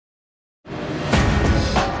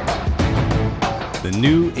The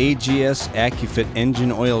new AGS Accufit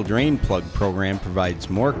engine oil drain plug program provides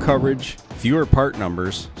more coverage, fewer part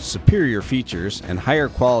numbers, superior features, and higher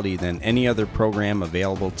quality than any other program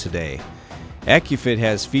available today. Accufit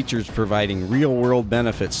has features providing real-world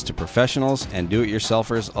benefits to professionals and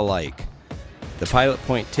do-it-yourselfers alike. The pilot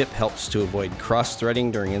point tip helps to avoid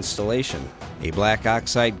cross-threading during installation. A black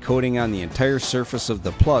oxide coating on the entire surface of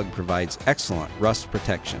the plug provides excellent rust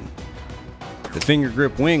protection. The finger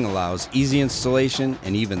grip wing allows easy installation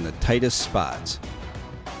in even the tightest spots.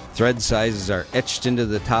 Thread sizes are etched into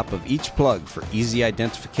the top of each plug for easy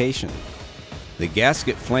identification. The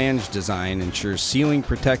gasket flange design ensures sealing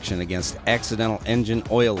protection against accidental engine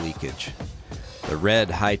oil leakage. The red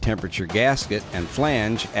high-temperature gasket and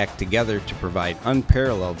flange act together to provide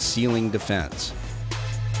unparalleled sealing defense.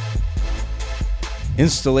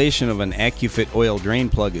 Installation of an Accufit oil drain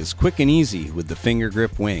plug is quick and easy with the finger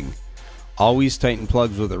grip wing. Always tighten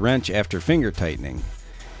plugs with a wrench after finger tightening.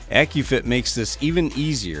 Accufit makes this even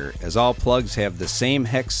easier as all plugs have the same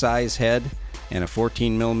hex size head and a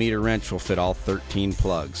 14mm wrench will fit all 13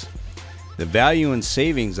 plugs. The value and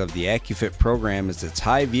savings of the Accufit program is its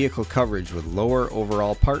high vehicle coverage with lower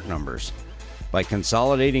overall part numbers. By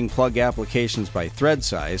consolidating plug applications by thread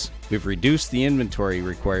size, we've reduced the inventory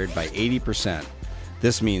required by 80%.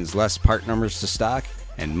 This means less part numbers to stock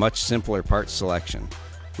and much simpler part selection.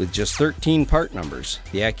 With just 13 part numbers,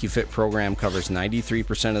 the Accufit program covers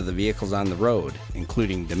 93% of the vehicles on the road,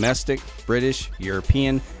 including domestic, British,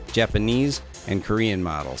 European, Japanese, and Korean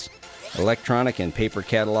models. Electronic and paper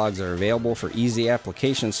catalogs are available for easy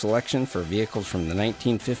application selection for vehicles from the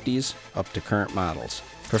 1950s up to current models.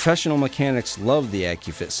 Professional mechanics love the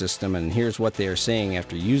Accufit system, and here's what they are saying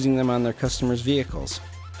after using them on their customers' vehicles.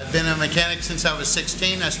 I've been a mechanic since I was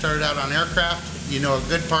 16. I started out on aircraft. You know a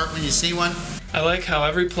good part when you see one. I like how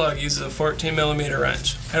every plug uses a 14mm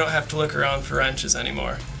wrench. I don't have to look around for wrenches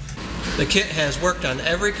anymore. The kit has worked on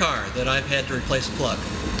every car that I've had to replace a plug.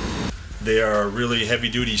 They are a really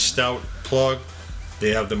heavy-duty stout plug.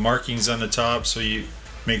 They have the markings on the top so you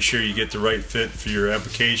make sure you get the right fit for your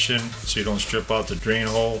application so you don't strip out the drain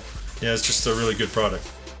hole. Yeah, it's just a really good product.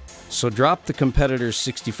 So drop the competitor's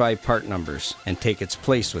 65 part numbers and take its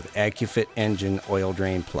place with Accufit engine oil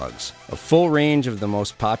drain plugs. A full range of the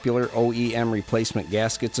most popular OEM replacement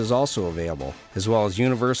gaskets is also available, as well as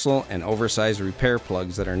universal and oversized repair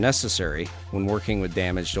plugs that are necessary when working with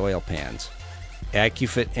damaged oil pans.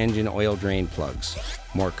 Accufit engine oil drain plugs.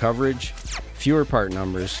 More coverage, fewer part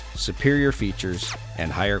numbers, superior features, and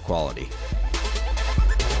higher quality.